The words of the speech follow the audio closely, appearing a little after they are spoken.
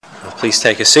Please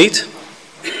take a seat.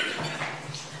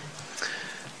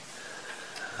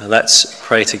 Let's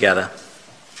pray together.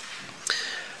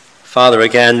 Father,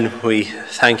 again, we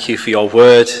thank you for your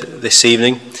word this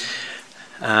evening,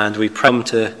 and we pray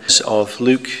to of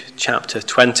Luke chapter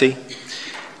 20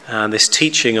 and this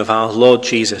teaching of our Lord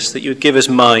Jesus, that you would give us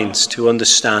minds to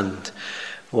understand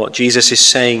what Jesus is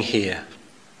saying here,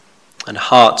 and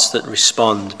hearts that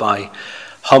respond by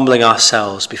humbling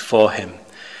ourselves before him,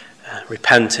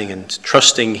 repenting and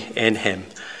trusting in him,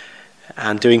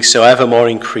 and doing so ever more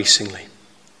increasingly,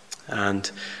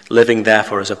 and living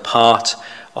therefore as a part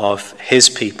of his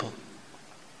people.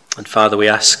 And Father, we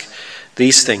ask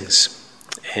these things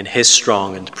in his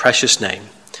strong and precious name.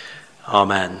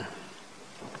 Amen.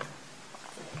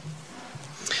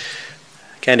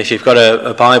 Again, if you've got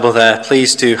a Bible there,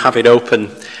 please do have it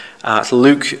open at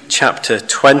Luke chapter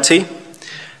 20.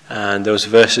 And those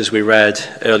verses we read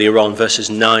earlier on, verses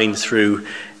 9 through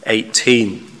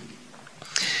 18.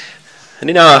 And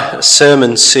in our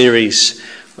sermon series,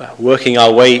 working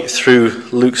our way through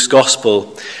Luke's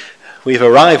Gospel, we've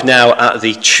arrived now at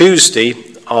the Tuesday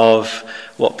of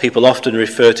what people often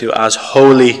refer to as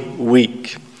Holy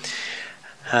Week.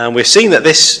 And we're seeing that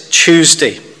this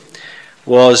Tuesday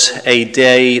was a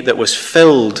day that was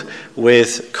filled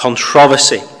with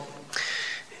controversy.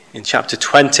 In chapter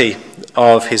 20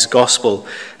 of his Gospel,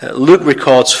 Luke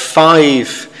records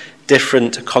 5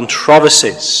 different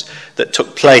controversies that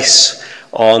took place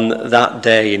on that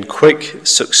day in quick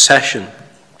succession.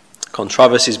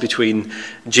 Controversies between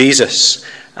Jesus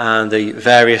and the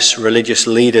various religious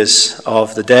leaders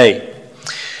of the day.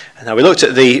 Now, we looked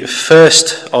at the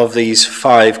first of these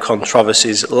 5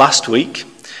 controversies last week,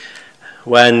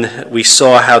 when we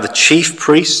saw how the chief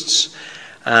priests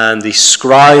and the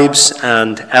scribes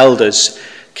and elders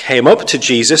came up to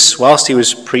Jesus whilst he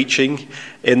was preaching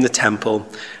in the temple,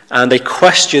 and they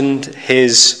questioned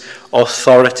his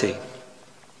authority.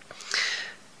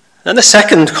 And the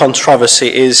second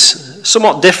controversy is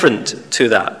somewhat different to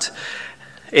that,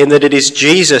 in that it is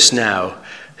Jesus now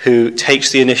who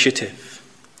takes the initiative.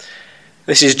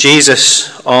 This is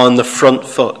Jesus on the front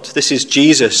foot. This is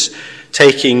Jesus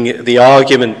taking the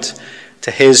argument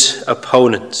to his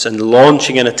opponents and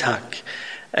launching an attack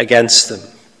against them.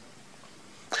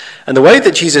 And the way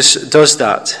that Jesus does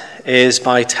that is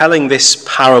by telling this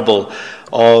parable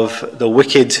of the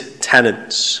wicked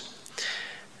tenants.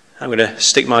 I'm going to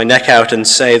stick my neck out and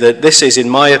say that this is, in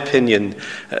my opinion,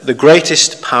 the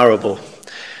greatest parable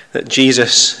that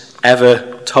Jesus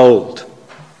ever told.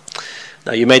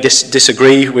 Now, you may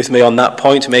disagree with me on that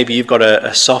point. Maybe you've got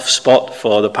a soft spot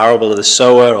for the parable of the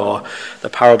sower or the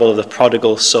parable of the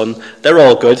prodigal son. They're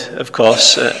all good, of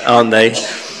course, aren't they?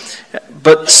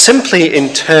 But simply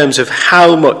in terms of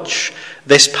how much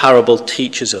this parable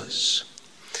teaches us,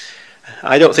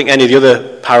 I don't think any of the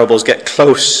other parables get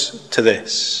close to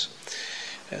this.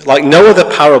 Like no other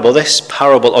parable, this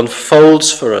parable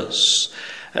unfolds for us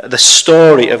the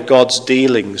story of God's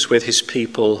dealings with his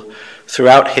people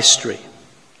throughout history.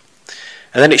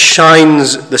 And then it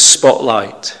shines the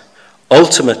spotlight,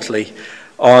 ultimately,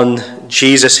 on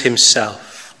Jesus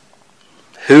himself,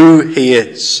 who he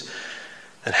is,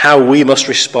 and how we must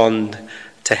respond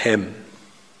to him.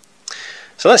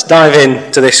 So let's dive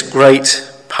into this great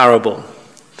parable.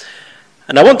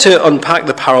 And I want to unpack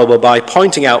the parable by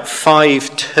pointing out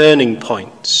 5 turning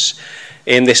points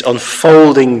in this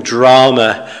unfolding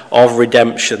drama of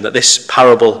redemption that this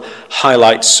parable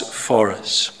highlights for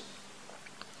us.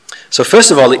 So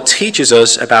first of all, it teaches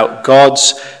us about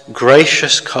God's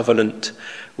gracious covenant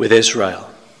with Israel.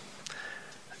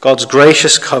 God's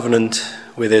gracious covenant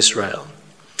with Israel.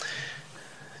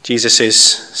 Jesus is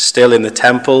still in the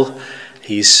temple.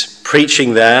 He's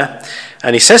preaching there.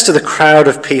 And he says to the crowd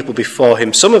of people before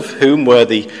him, some of whom were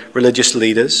the religious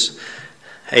leaders,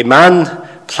 "A man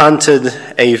planted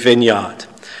a vineyard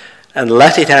and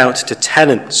let it out to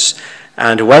tenants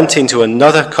and went into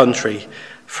another country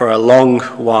for a long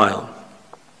while.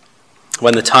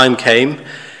 When the time came,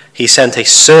 he sent a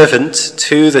servant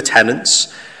to the tenants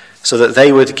so that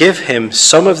they would give him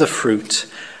some of the fruit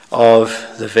of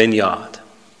the vineyard."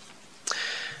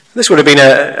 This would have been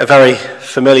a very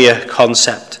familiar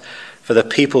concept for the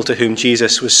people to whom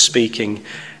Jesus was speaking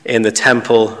in the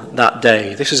temple that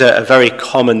day. This was a very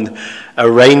common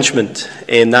arrangement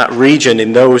in that region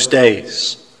in those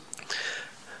days.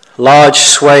 Large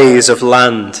swathes of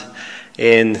land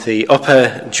in the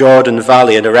upper Jordan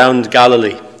Valley and around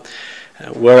Galilee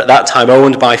were at that time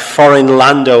owned by foreign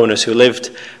landowners who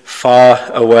lived far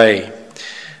away.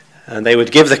 And they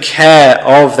would give the care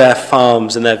of their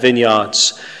farms and their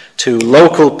vineyards to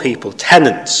local people,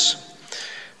 tenants,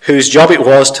 whose job it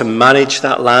was to manage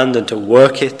that land and to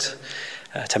work it,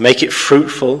 to make it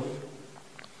fruitful.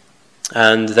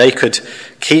 And they could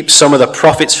keep some of the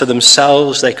profits for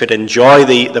themselves. They could enjoy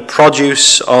the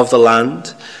produce of the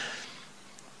land.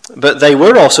 But they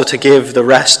were also to give the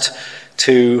rest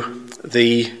to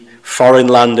the foreign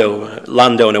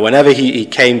landowner whenever he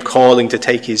came calling to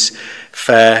take his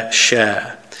fair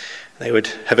share. They would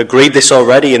have agreed this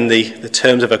already in the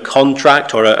terms of a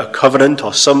contract or a covenant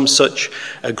or some such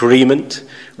agreement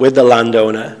with the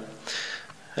landowner.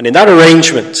 And in that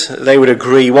arrangement, they would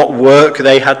agree what work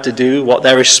they had to do, what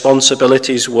their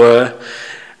responsibilities were,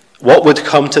 what would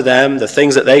come to them, the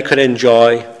things that they could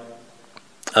enjoy,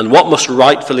 and what must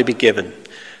rightfully be given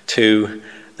to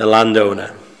the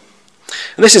landowner.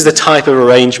 And this is the type of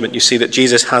arrangement you see that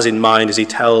Jesus has in mind as he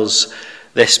tells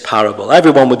this parable.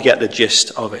 Everyone would get the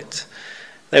gist of it.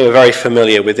 They were very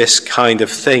familiar with this kind of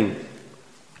thing.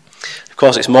 Of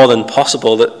course, it's more than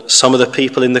possible that some of the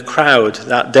people in the crowd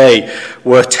that day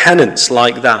were tenants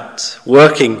like that,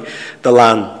 working the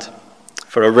land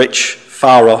for a rich,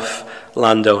 far-off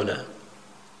landowner.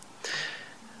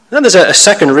 Then there's a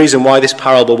second reason why this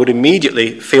parable would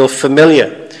immediately feel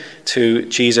familiar to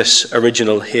Jesus'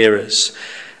 original hearers.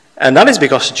 And that is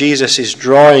because Jesus is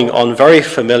drawing on very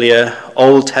familiar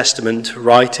Old Testament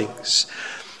writings.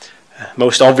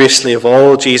 Most obviously of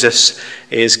all, Jesus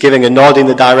is giving a nod in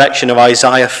the direction of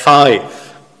Isaiah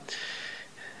 5.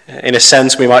 In a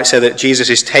sense, we might say that Jesus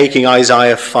is taking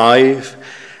Isaiah 5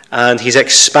 and he's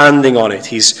expanding on it.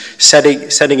 He's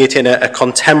setting it in a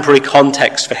contemporary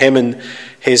context for him and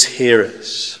his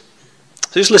hearers.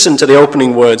 So just listen to the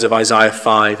opening words of Isaiah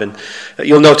 5 and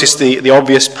you'll notice the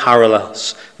obvious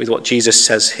parallels with what Jesus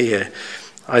says here.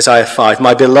 Isaiah 5,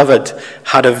 "My beloved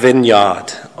had a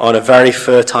vineyard on a very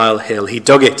fertile hill. He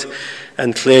dug it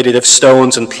and cleared it of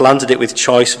stones and planted it with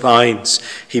choice vines.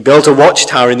 He built a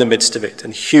watchtower in the midst of it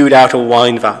and hewed out a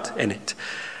wine vat in it.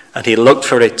 And he looked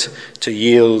for it to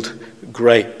yield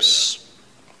grapes."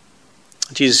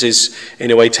 Jesus is,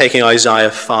 in a way, taking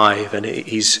Isaiah 5 and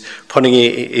he's putting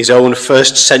his own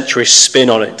first century spin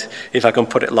on it, if I can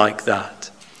put it like that.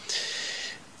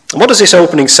 And what does this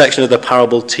opening section of the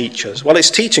parable teach us? Well, it's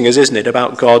teaching us, isn't it,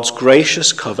 about God's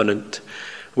gracious covenant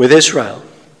with Israel.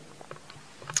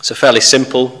 It's a fairly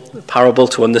simple parable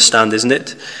to understand, isn't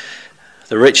it?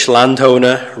 The rich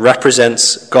landowner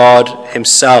represents God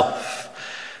himself.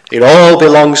 It all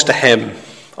belongs to him,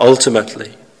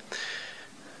 ultimately.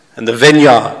 And the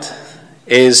vineyard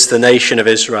is the nation of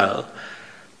Israel,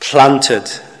 planted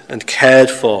and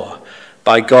cared for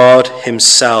by God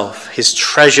himself, his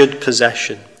treasured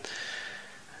possession.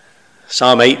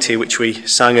 Psalm 80, which we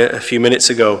sang a few minutes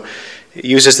ago,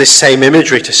 uses this same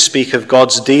imagery to speak of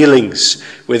God's dealings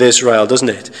with Israel, doesn't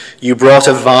it? You brought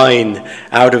a vine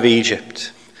out of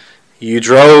Egypt. You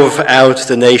drove out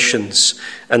the nations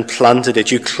and planted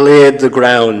it. You cleared the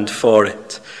ground for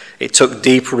it. It took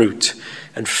deep root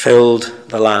and filled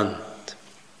the land.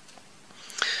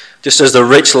 Just as the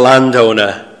rich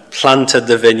landowner planted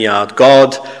the vineyard,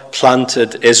 God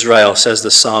planted Israel, says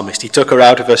the psalmist. He took her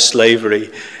out of her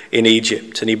slavery in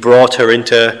Egypt and he brought her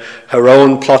into her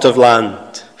own plot of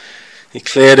land. He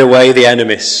cleared away the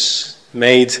enemies,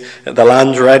 made the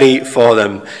land ready for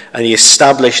them, and he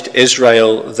established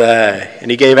Israel there.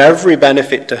 And he gave every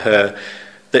benefit to her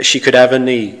that she could ever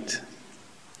need.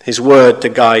 His word to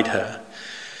guide her,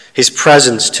 his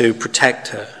presence to protect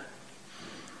her.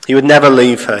 He would never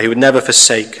leave her. He would never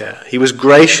forsake her. He was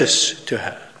gracious to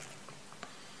her.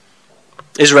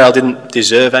 Israel didn't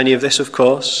deserve any of this, of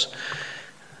course.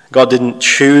 God didn't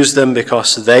choose them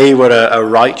because they were a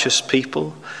righteous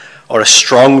people or a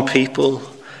strong people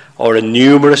or a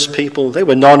numerous people. They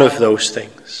were none of those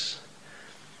things.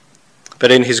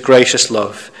 But in his gracious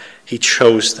love, he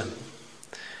chose them.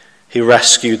 He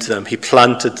rescued them. He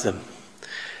planted them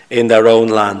in their own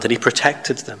land and he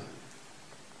protected them.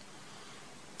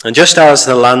 And just as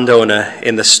the landowner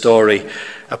in the story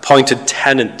appointed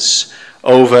tenants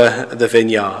over the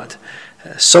vineyard,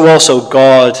 so also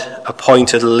God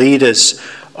appointed leaders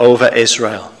over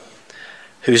Israel,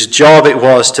 whose job it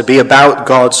was to be about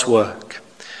God's work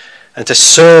and to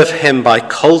serve him by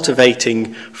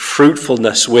cultivating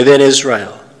fruitfulness within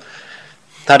Israel.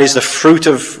 That is the fruit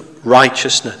of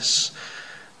righteousness.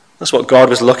 That's what God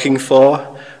was looking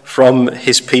for from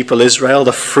his people Israel,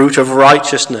 the fruit of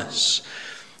righteousness,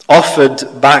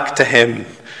 offered back to him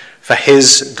for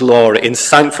his glory, in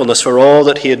thankfulness for all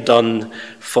that he had done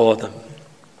for them.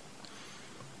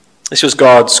 This was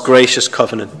God's gracious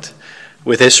covenant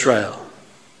with Israel.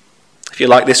 If you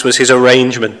like, this was his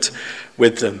arrangement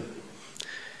with them.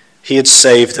 He had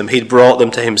saved them. He'd brought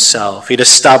them to himself. He'd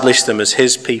established them as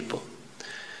his people.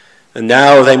 And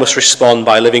now they must respond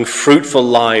by living fruitful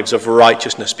lives of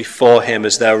righteousness before him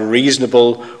as their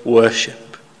reasonable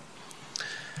worship.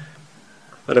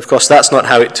 But of course, that's not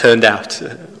how it turned out,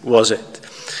 was it?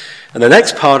 And the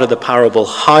next part of the parable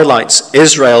highlights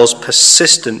Israel's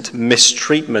persistent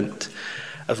mistreatment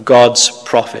of God's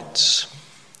prophets.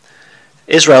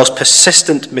 Israel's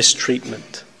persistent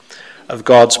mistreatment of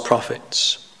God's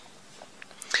prophets.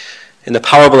 In the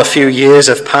parable, a few years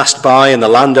have passed by, and the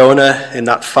landowner in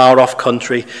that far-off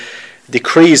country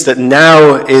decrees that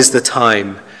now is the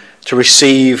time to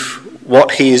receive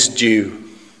what he is due.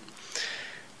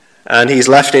 And he's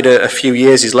left it a few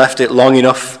years, he's left it long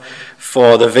enough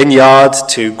for the vineyard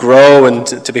to grow and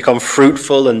to become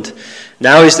fruitful, and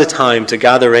now is the time to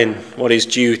gather in what is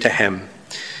due to him.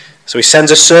 So he sends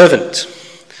a servant,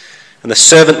 and the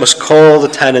servant must call the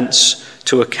tenants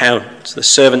to account. The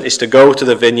servant is to go to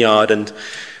the vineyard and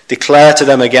declare to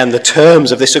them again the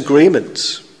terms of this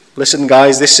agreement. Listen,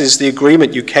 guys, this is the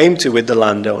agreement you came to with the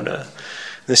landowner.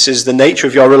 This is the nature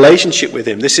of your relationship with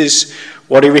him. This is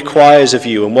what he requires of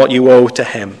you and what you owe to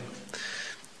him.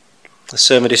 The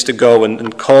servant is to go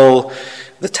and call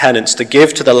the tenants to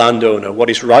give to the landowner what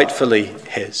is rightfully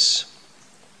his.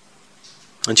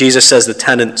 And Jesus says the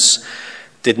tenants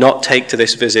did not take to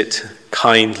this visit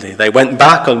kindly. They went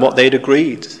back on what they'd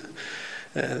agreed.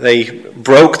 They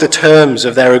broke the terms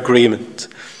of their agreement.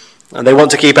 And they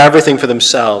want to keep everything for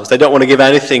themselves. They don't want to give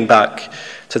anything back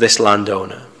to this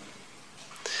landowner.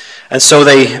 And so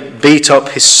they beat up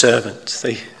his servant.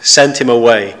 They sent him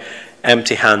away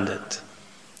empty-handed.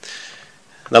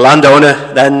 The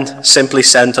landowner then simply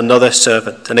sent another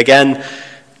servant. And again,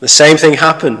 the same thing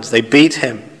happened. They beat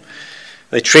him.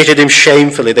 They treated him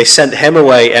shamefully. They sent him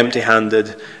away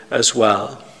empty-handed as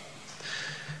well.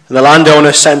 And the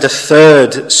landowner sent a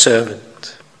third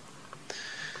servant.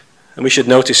 And we should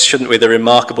notice, shouldn't we, the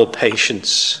remarkable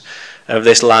patience of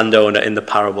this landowner in the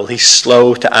parable. He's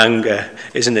slow to anger,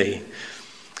 isn't he?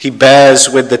 He bears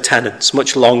with the tenants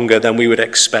much longer than we would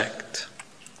expect.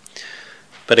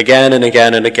 But again and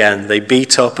again and again, they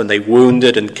beat up and they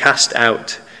wounded and cast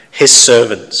out his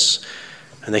servants.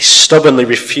 And they stubbornly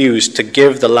refused to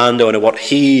give the landowner what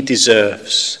he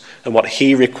deserves and what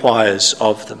he requires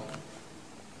of them.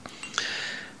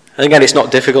 And again, it's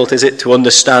not difficult, is it, to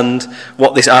understand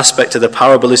what this aspect of the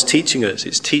parable is teaching us.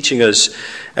 It's teaching us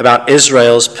about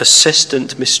Israel's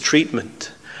persistent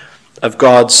mistreatment of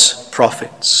God's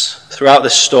prophets throughout the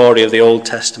story of the Old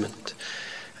Testament.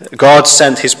 God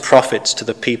sent his prophets to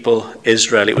the people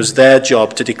Israel. It was their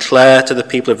job to declare to the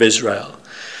people of Israel,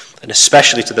 and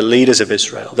especially to the leaders of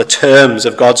Israel, the terms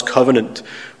of God's covenant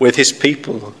with his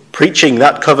people, preaching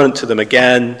that covenant to them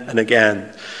again and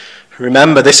again.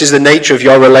 Remember, this is the nature of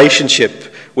your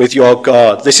relationship with your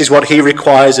God. This is what he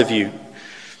requires of you.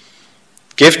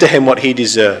 Give to him what he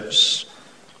deserves.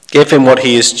 Give him what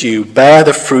he is due. Bear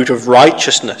the fruit of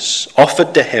righteousness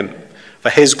offered to him for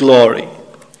his glory.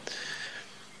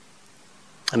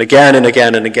 And again and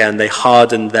again and again, they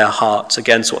hardened their hearts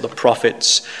against what the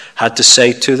prophets had to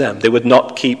say to them. They would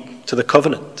not keep to the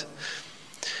covenant.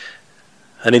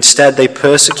 And instead, they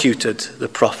persecuted the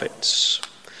prophets.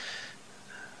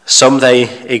 Some they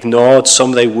ignored,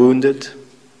 some they wounded,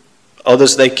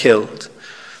 others they killed.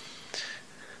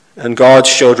 And God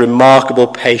showed remarkable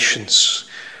patience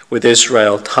with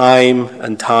Israel time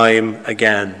and time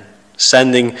again,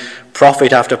 sending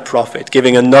prophet after prophet,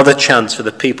 giving another chance for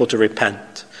the people to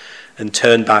repent and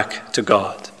turn back to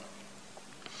God.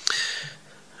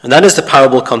 And then as the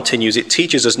parable continues, it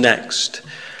teaches us next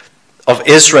of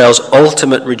Israel's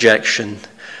ultimate rejection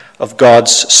of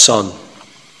God's Son.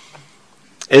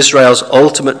 Israel's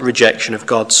ultimate rejection of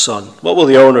God's Son. What will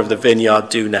the owner of the vineyard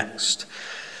do next?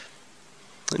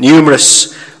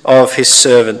 Numerous of his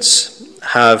servants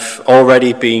have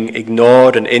already been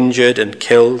ignored and injured and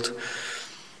killed.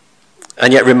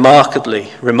 And yet remarkably,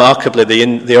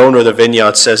 the owner of the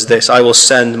vineyard says this: I will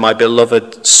send my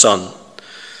beloved Son.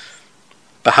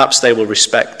 Perhaps they will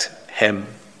respect him.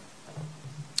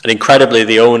 And incredibly,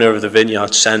 the owner of the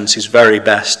vineyard sends his very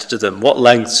best to them. What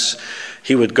lengths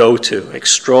he would go to,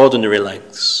 extraordinary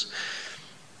lengths.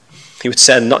 He would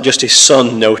send not just his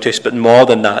son, notice, but more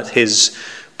than that, his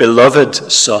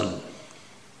beloved Son.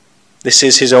 This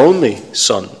is his only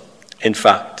son, in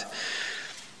fact.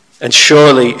 And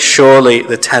surely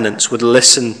the tenants would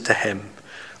listen to him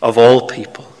of all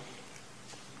people.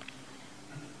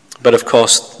 But of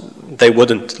course, they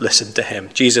wouldn't listen to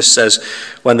him. Jesus says,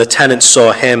 when the tenants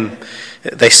saw him,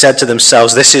 they said to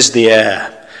themselves, this is the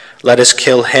heir. Let us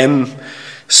kill him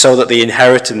so that the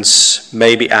inheritance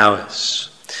may be ours.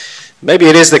 Maybe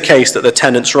it is the case that the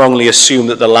tenants wrongly assume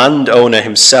that the landowner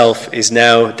himself is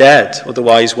now dead.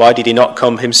 Otherwise, why did he not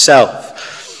come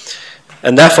himself?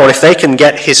 And therefore, if they can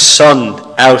get his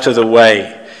son out of the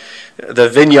way, the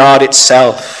vineyard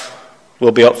itself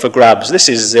will be up for grabs. This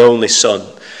is the only son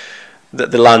that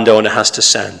the landowner has to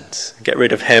send. Get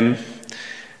rid of him,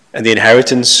 and the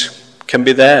inheritance can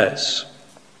be theirs.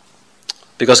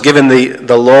 Because given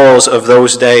the laws of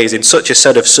those days, in such a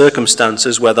set of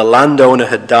circumstances where the landowner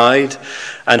had died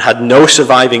and had no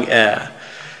surviving heir,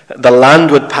 the land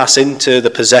would pass into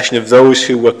the possession of those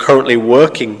who were currently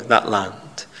working that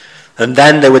land. And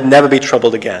then they would never be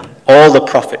troubled again. All the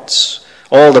profits,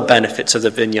 all the benefits of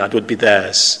the vineyard would be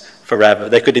theirs forever.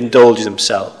 They could indulge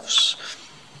themselves.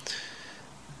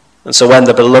 And so when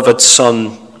the beloved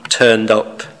son turned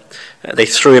up, they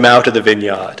threw him out of the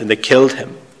vineyard and they killed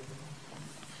him.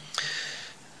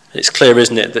 It's clear,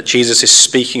 isn't it, that Jesus is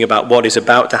speaking about what is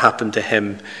about to happen to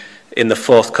him in the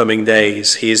forthcoming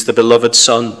days. He is the beloved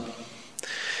Son.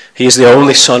 He is the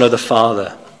only Son of the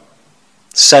Father,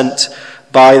 sent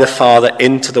by the Father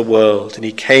into the world, and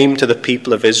he came to the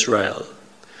people of Israel.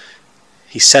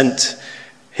 He sent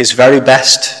his very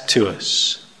best to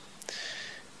us,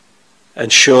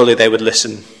 and surely they would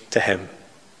listen to him.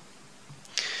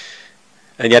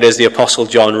 And yet, as the Apostle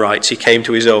John writes, he came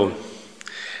to his own,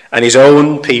 and his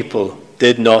own people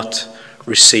did not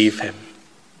receive him.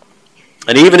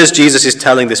 And even as Jesus is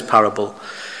telling this parable,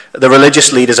 the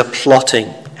religious leaders are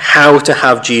plotting how to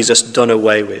have Jesus done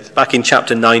away with. Back in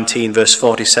chapter 19, verse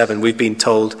 47, we've been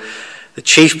told the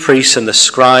chief priests and the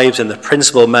scribes and the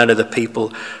principal men of the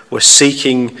people were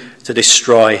seeking to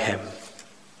destroy him.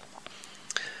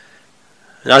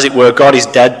 And as it were, God is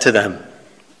dead to them.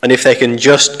 And if they can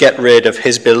just get rid of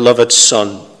his beloved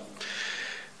Son,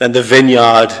 then the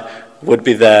vineyard would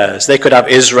be theirs. They could have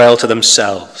Israel to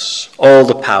themselves, all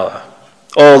the power,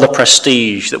 all the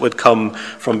prestige that would come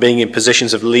from being in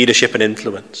positions of leadership and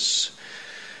influence.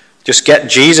 Just get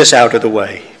Jesus out of the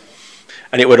way,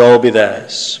 and it would all be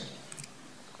theirs.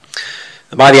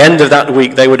 And by the end of that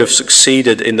week, they would have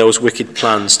succeeded in those wicked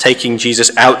plans, taking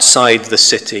Jesus outside the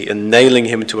city and nailing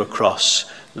him to a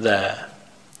cross there.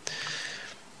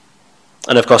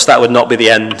 And of course, that would not be the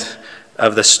end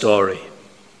of the story.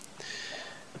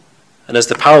 And as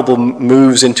the parable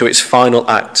moves into its final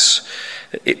acts,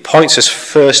 it points us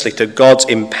firstly to God's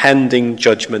impending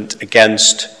judgment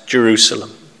against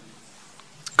Jerusalem.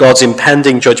 God's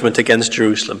impending judgment against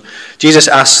Jerusalem. Jesus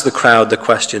asks the crowd the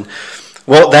question,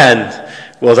 what then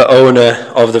will the owner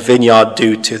of the vineyard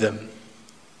do to them?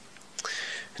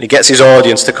 And he gets his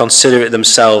audience to consider it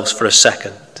themselves for a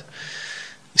second.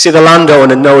 You see, the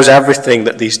landowner knows everything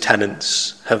that these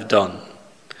tenants have done.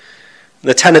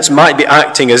 The tenants might be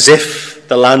acting as if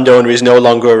the landowner is no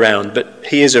longer around, but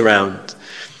he is around.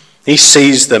 He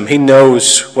sees them, he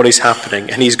knows what is happening,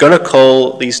 and he's going to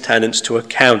call these tenants to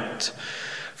account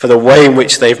for the way in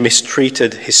which they've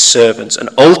mistreated his servants, and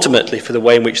ultimately for the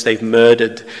way in which they've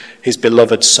murdered his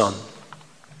beloved Son.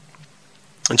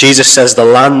 And Jesus says the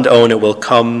landowner will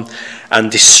come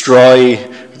and destroy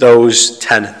those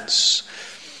tenants.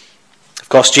 Of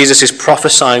course, Jesus is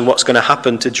prophesying what's going to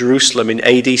happen to Jerusalem in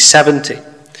AD 70. A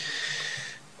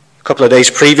couple of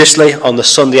days previously, on the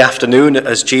Sunday afternoon,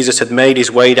 as Jesus had made his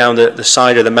way down the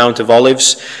side of the Mount of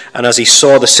Olives, and as he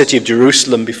saw the city of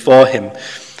Jerusalem before him,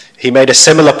 he made a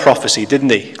similar prophecy,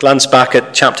 didn't he? Glance back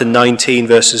at chapter 19,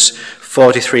 verses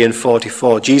 43 and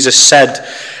 44. Jesus said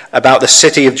about the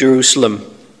city of Jerusalem,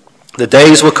 "The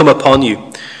days will come upon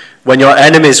you when your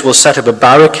enemies will set up a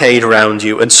barricade around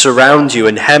you and surround you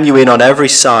and hem you in on every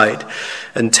side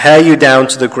and tear you down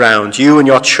to the ground, you and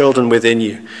your children within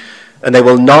you. And they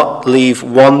will not leave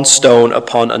one stone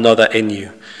upon another in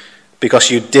you, because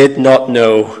you did not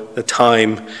know the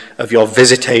time of your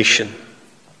visitation."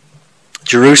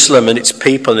 Jerusalem and its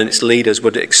people and its leaders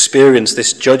would experience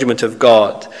this judgment of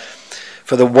God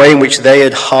for the way in which they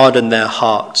had hardened their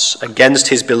hearts against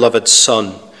his beloved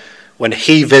Son when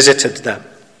he visited them.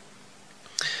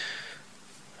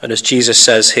 And as Jesus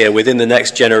says here, within the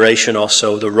next generation or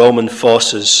so, the Roman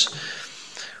forces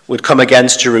would come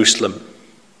against Jerusalem.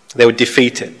 They would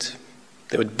defeat it.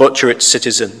 They would butcher its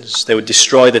citizens. They would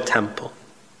destroy the temple.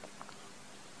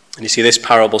 And you see, this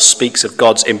parable speaks of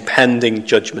God's impending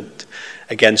judgment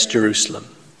against Jerusalem.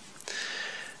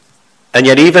 And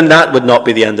yet even that would not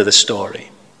be the end of the story.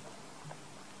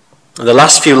 And the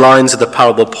last few lines of the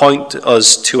parable point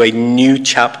us to a new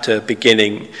chapter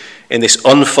beginning in this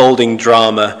unfolding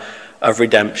drama of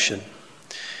redemption.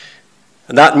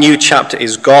 And that new chapter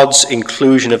is God's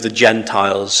inclusion of the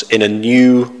Gentiles in a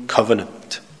new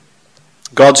covenant.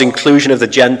 God's inclusion of the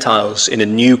Gentiles in a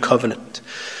new covenant.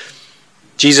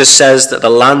 Jesus says that the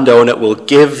landowner will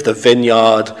give the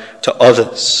vineyard to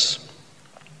others.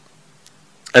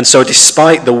 And so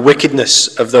despite the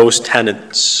wickedness of those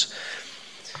tenants,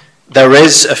 there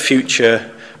is a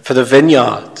future for the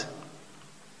vineyard.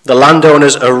 The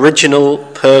landowner's original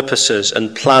purposes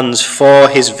and plans for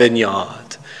his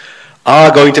vineyard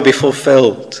are going to be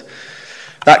fulfilled.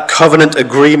 That covenant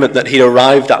agreement that he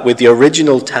arrived at with the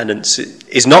original tenants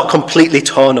is not completely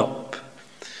torn up,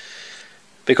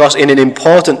 because in an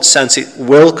important sense it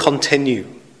will continue.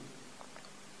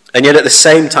 And yet at the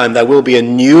same time there will be a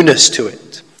newness to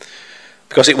it,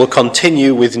 because it will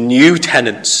continue with new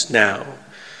tenants now.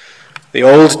 The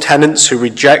old tenants who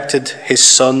rejected his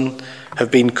son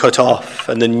have been cut off,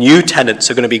 and the new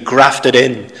tenants are going to be grafted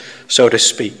in, so to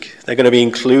speak. They're going to be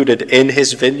included in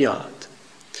his vineyard.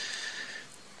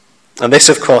 And this,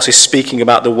 of course, is speaking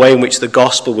about the way in which the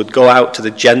gospel would go out to the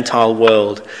Gentile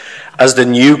world as the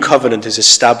new covenant is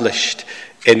established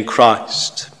in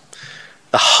Christ.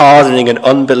 The hardening and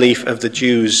unbelief of the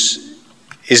Jews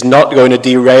is not going to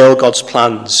derail God's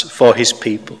plans for his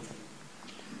people.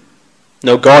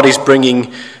 No, God is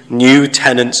bringing new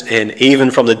tenants in,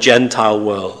 even from the Gentile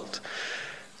world,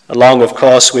 along, of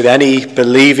course, with any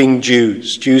believing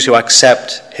Jews who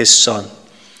accept his son.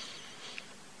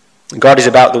 God is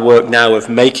about the work now of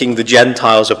making the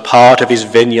Gentiles a part of his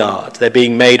vineyard. They're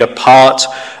being made a part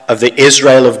of the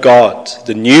Israel of God,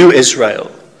 the new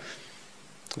Israel,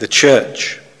 the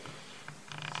church.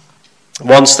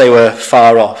 Once they were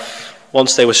far off,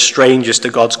 once they were strangers to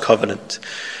God's covenant,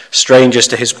 strangers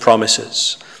to his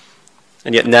promises,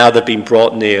 and yet now they've been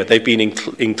brought near. They've been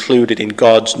included in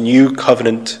God's new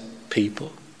covenant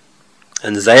people.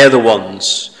 And they are the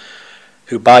ones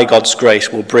who by God's grace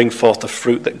will bring forth the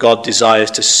fruit that God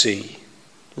desires to see.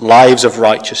 Lives of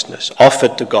righteousness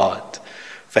offered to God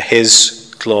for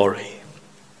his glory.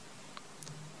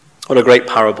 What a great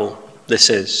parable this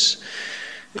is.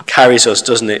 It carries us,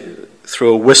 doesn't it,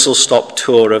 through a whistle-stop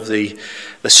tour of the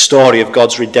story of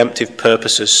God's redemptive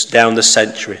purposes down the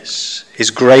centuries. His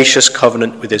gracious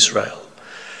covenant with Israel.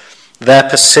 Their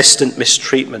persistent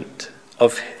mistreatment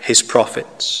of his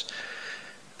prophets.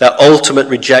 Their ultimate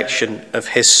rejection of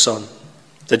his son,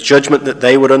 the judgment that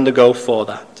they would undergo for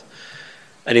that,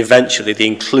 and eventually the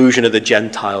inclusion of the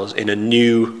Gentiles in a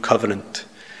new covenant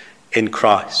in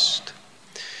Christ.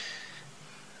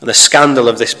 And the scandal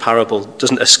of this parable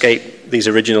doesn't escape these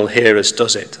original hearers,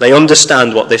 does it? They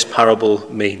understand what this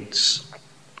parable means.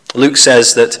 Luke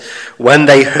says that when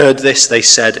they heard this, they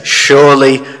said,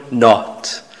 "Surely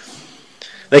not."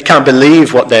 They can't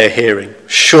believe what they're hearing.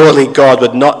 Surely God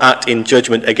would not act in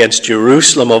judgment against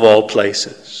Jerusalem of all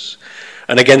places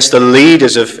and against the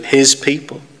leaders of his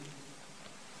people.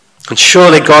 And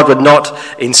surely God would not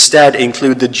instead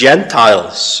include the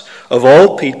Gentiles of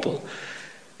all people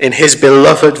in his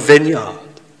beloved vineyard.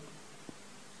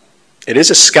 It is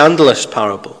a scandalous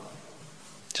parable.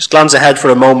 Just glance ahead for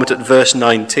a moment at verse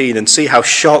 19 and see how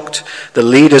shocked the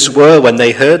leaders were when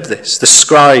they heard this. The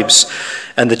scribes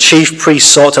and the chief priests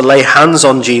sought to lay hands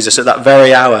on Jesus at that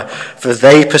very hour, for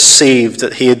they perceived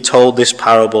that he had told this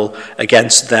parable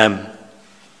against them.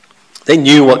 They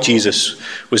knew what Jesus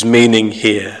was meaning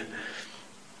here.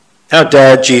 How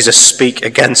dared Jesus speak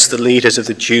against the leaders of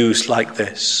the Jews like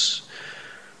this?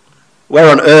 Where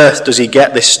on earth does he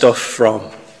get this stuff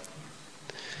from?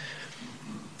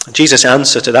 Jesus'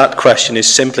 answer to that question is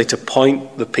simply to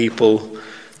point the people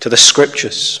to the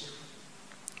scriptures.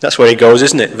 That's where he goes,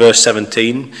 isn't it? Verse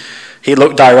 17. He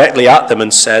looked directly at them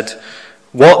and said,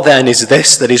 "What then is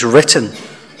this that is written?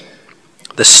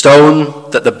 The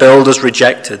stone that the builders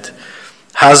rejected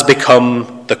has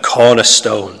become the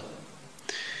cornerstone."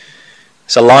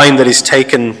 It's a line that is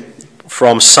taken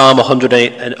from Psalm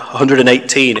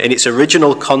 118. In its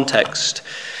original context,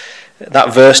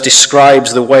 that verse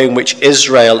describes the way in which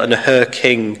Israel and her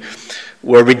king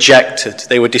were rejected.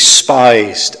 They were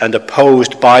despised and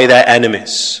opposed by their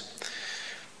enemies.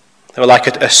 They were like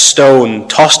a stone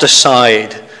tossed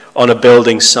aside on a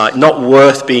building site, not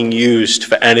worth being used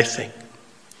for anything.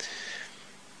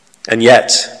 And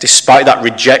yet, despite that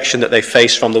rejection that they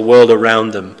faced from the world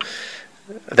around them,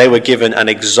 they were given an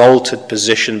exalted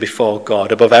position before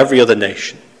God above every other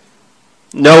nation.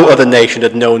 No other nation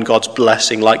had known God's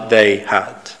blessing like they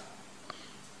had.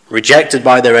 Rejected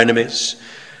by their enemies,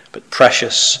 but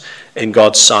precious in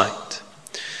God's sight.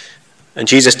 And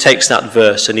Jesus takes that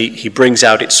verse and he brings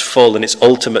out its full and its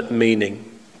ultimate meaning.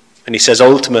 And he says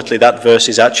ultimately that verse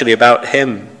is actually about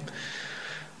him.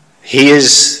 He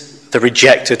is the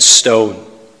rejected stone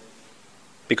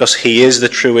because he is the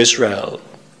true Israel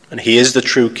and he is the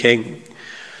true king.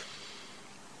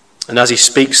 And as he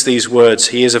speaks these words,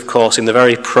 he is, of course, in the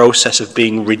very process of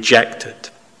being rejected.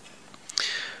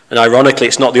 And ironically,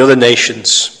 it's not the other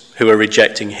nations who are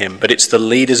rejecting him, but it's the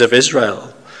leaders of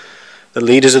Israel, the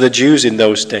leaders of the Jews in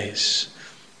those days,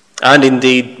 and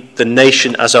indeed the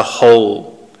nation as a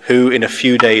whole, who in a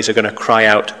few days are going to cry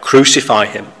out, "Crucify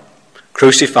him,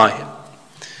 crucify him."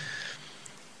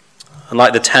 And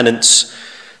like the tenants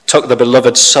took the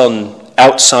beloved son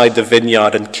outside the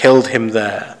vineyard and killed him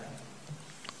there,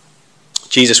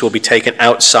 Jesus will be taken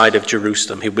outside of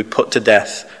Jerusalem. He will be put to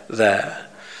death there.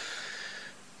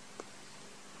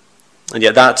 And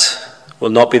yet that will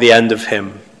not be the end of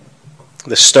him.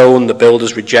 The stone the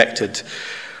builders rejected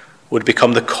would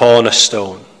become the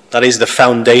cornerstone. That is the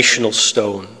foundational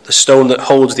stone, the stone that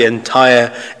holds the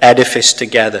entire edifice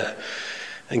together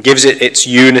and gives it its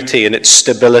unity and its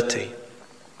stability.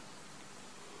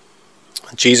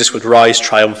 Jesus would rise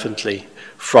triumphantly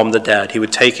from the dead. He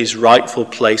would take his rightful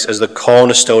place as the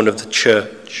cornerstone of the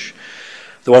church,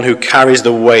 the one who carries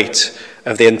the weight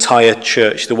of the entire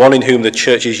church, the one in whom the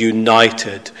church is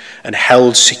united and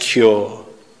held secure.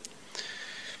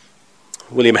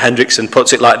 William Hendrickson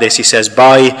puts it like this. He says,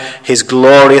 "By his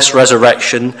glorious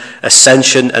resurrection,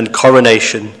 ascension, and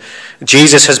coronation,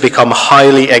 Jesus has become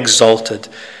highly exalted,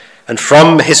 and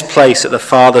from his place at the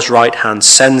Father's right hand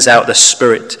sends out the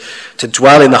Spirit to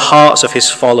dwell in the hearts of his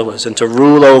followers and to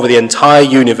rule over the entire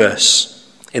universe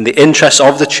in the interests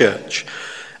of the church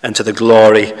and to the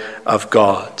glory of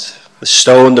God." The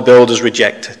stone the builders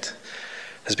rejected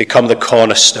has become the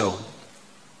cornerstone.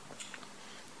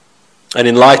 And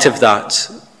in light of that,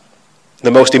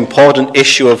 the most important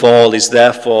issue of all is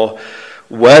therefore,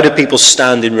 where do people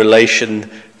stand in relation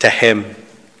to him?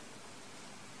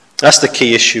 That's the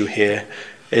key issue here,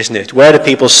 isn't it? Where do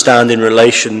people stand in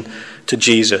relation to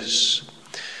Jesus?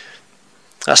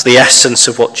 That's the essence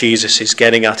of what Jesus is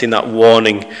getting at in that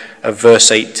warning of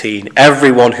verse 18.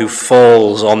 Everyone who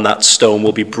falls on that stone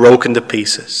will be broken to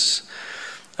pieces.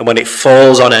 And when it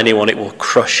falls on anyone, it will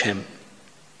crush him.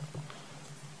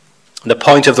 And the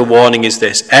point of the warning is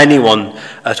this: anyone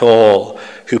at all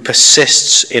who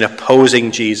persists in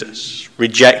opposing Jesus,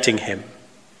 rejecting him,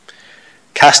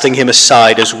 casting him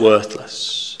aside as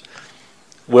worthless,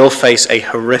 will face a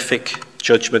horrific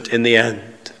judgment in the end.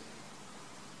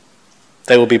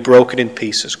 They will be broken in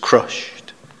pieces,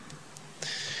 crushed.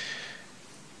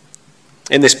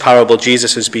 In this parable,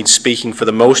 Jesus has been speaking for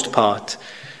the most part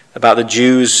about the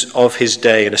Jews of his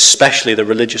day, and especially the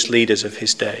religious leaders of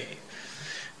his day,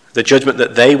 the judgment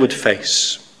that they would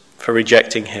face for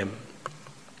rejecting him.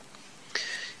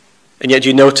 And yet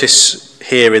you notice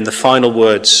here in the final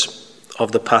words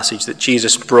of the passage that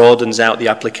Jesus broadens out the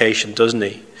application, doesn't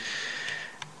he?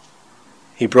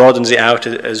 He broadens it out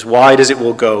as wide as it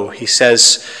will go. He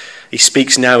says, he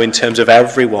speaks now in terms of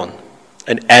everyone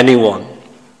and anyone.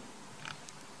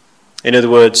 In other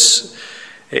words,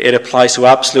 it applies to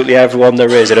absolutely everyone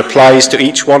there is. It applies to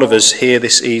each one of us here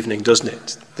this evening, doesn't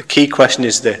it? The key question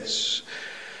is this: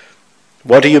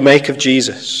 what do you make of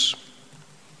Jesus?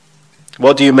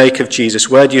 What do you make of Jesus?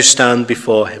 Where do you stand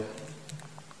before him?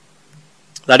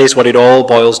 That is what it all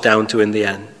boils down to in the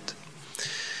end.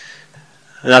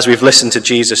 And as we've listened to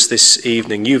Jesus this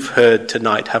evening, you've heard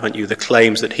tonight, haven't you, the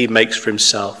claims that he makes for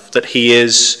himself, that he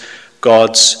is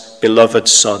God's beloved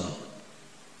Son,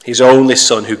 his only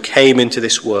Son who came into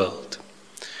this world,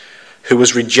 who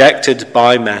was rejected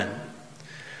by men,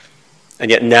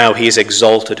 and yet now he is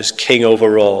exalted as King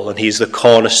over all, and he is the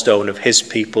cornerstone of his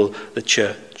people, the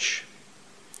church.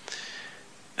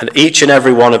 And each and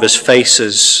every one of us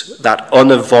faces that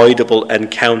unavoidable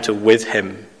encounter with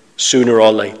him sooner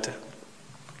or later.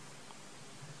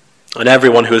 And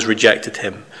everyone who has rejected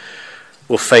him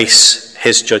will face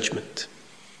his judgment.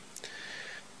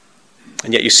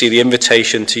 And yet you see, the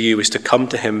invitation to you is to come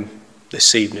to him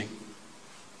this evening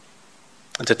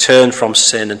and to turn from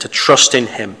sin and to trust in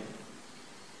him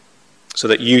so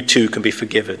that you too can be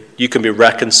forgiven. You can be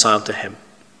reconciled to him,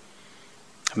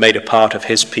 made a part of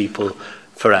his people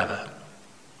forever.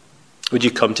 Would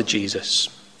you come to Jesus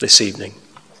this evening?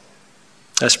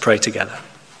 Let's pray together.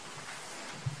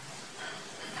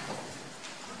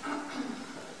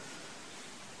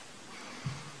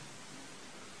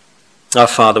 Our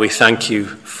Father, we thank you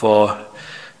for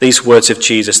these words of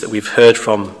Jesus that we've heard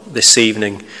from this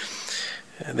evening.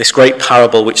 This great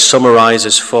parable which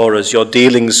summarizes for us your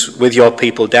dealings with your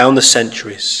people down the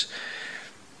centuries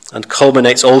and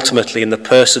culminates ultimately in the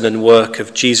person and work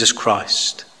of Jesus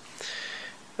Christ.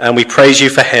 And we praise you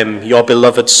for him, your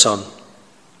beloved Son,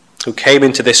 who came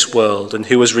into this world and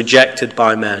who was rejected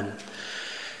by men,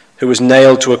 who was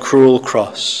nailed to a cruel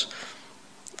cross,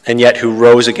 and yet who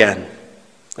rose again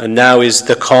and now is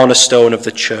the cornerstone of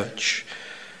the church,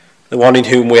 the one in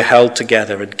whom we're held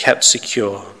together and kept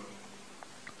secure.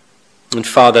 And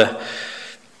Father,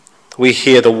 we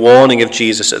hear the warning of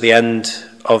Jesus at the end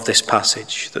of this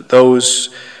passage, that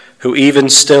those who even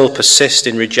still persist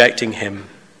in rejecting him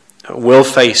will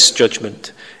face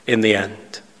judgment in the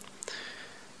end.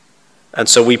 And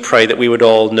so we pray that we would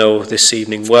all know this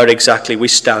evening where exactly we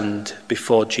stand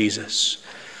before Jesus.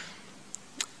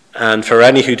 And for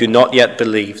any who do not yet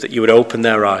believe, that you would open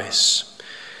their eyes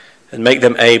and make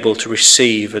them able to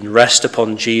receive and rest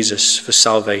upon Jesus for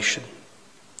salvation,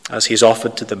 as he's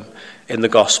offered to them in the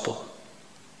gospel.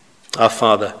 Our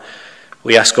Father,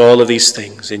 we ask all of these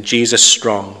things in Jesus'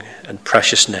 strong and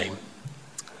precious name.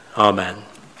 Amen.